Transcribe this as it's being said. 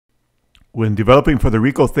When developing for the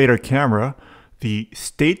RICOH THETA camera, the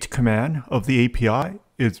state command of the API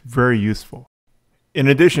is very useful. In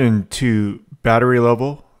addition to battery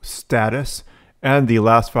level, status, and the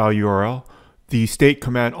last file URL, the state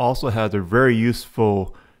command also has a very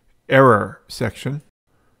useful error section.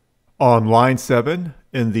 On line 7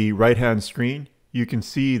 in the right-hand screen, you can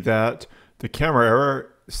see that the camera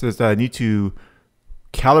error says that I need to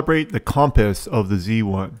calibrate the compass of the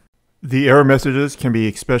Z1. The error messages can be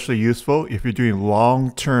especially useful if you're doing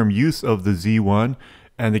long-term use of the Z1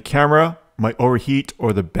 and the camera might overheat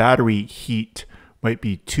or the battery heat might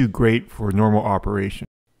be too great for normal operation.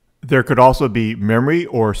 There could also be memory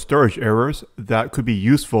or storage errors that could be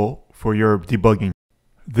useful for your debugging.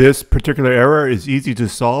 This particular error is easy to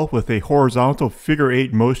solve with a horizontal figure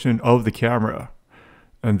 8 motion of the camera,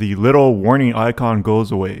 and the little warning icon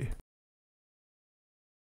goes away.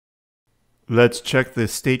 Let's check the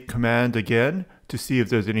state command again to see if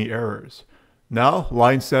there's any errors. Now,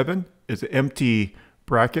 line 7 is an empty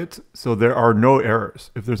bracket, so there are no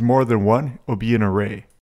errors. If there's more than one, it will be an array.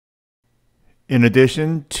 In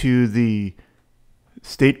addition to the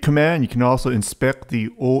state command, you can also inspect the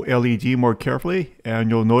OLED more carefully, and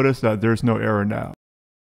you'll notice that there's no error now.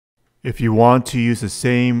 If you want to use the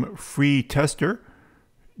same free tester,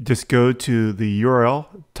 just go to the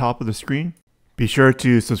URL top of the screen. Be sure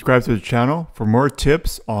to subscribe to the channel for more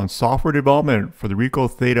tips on software development for the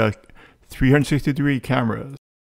RICOH THETA 360-degree cameras.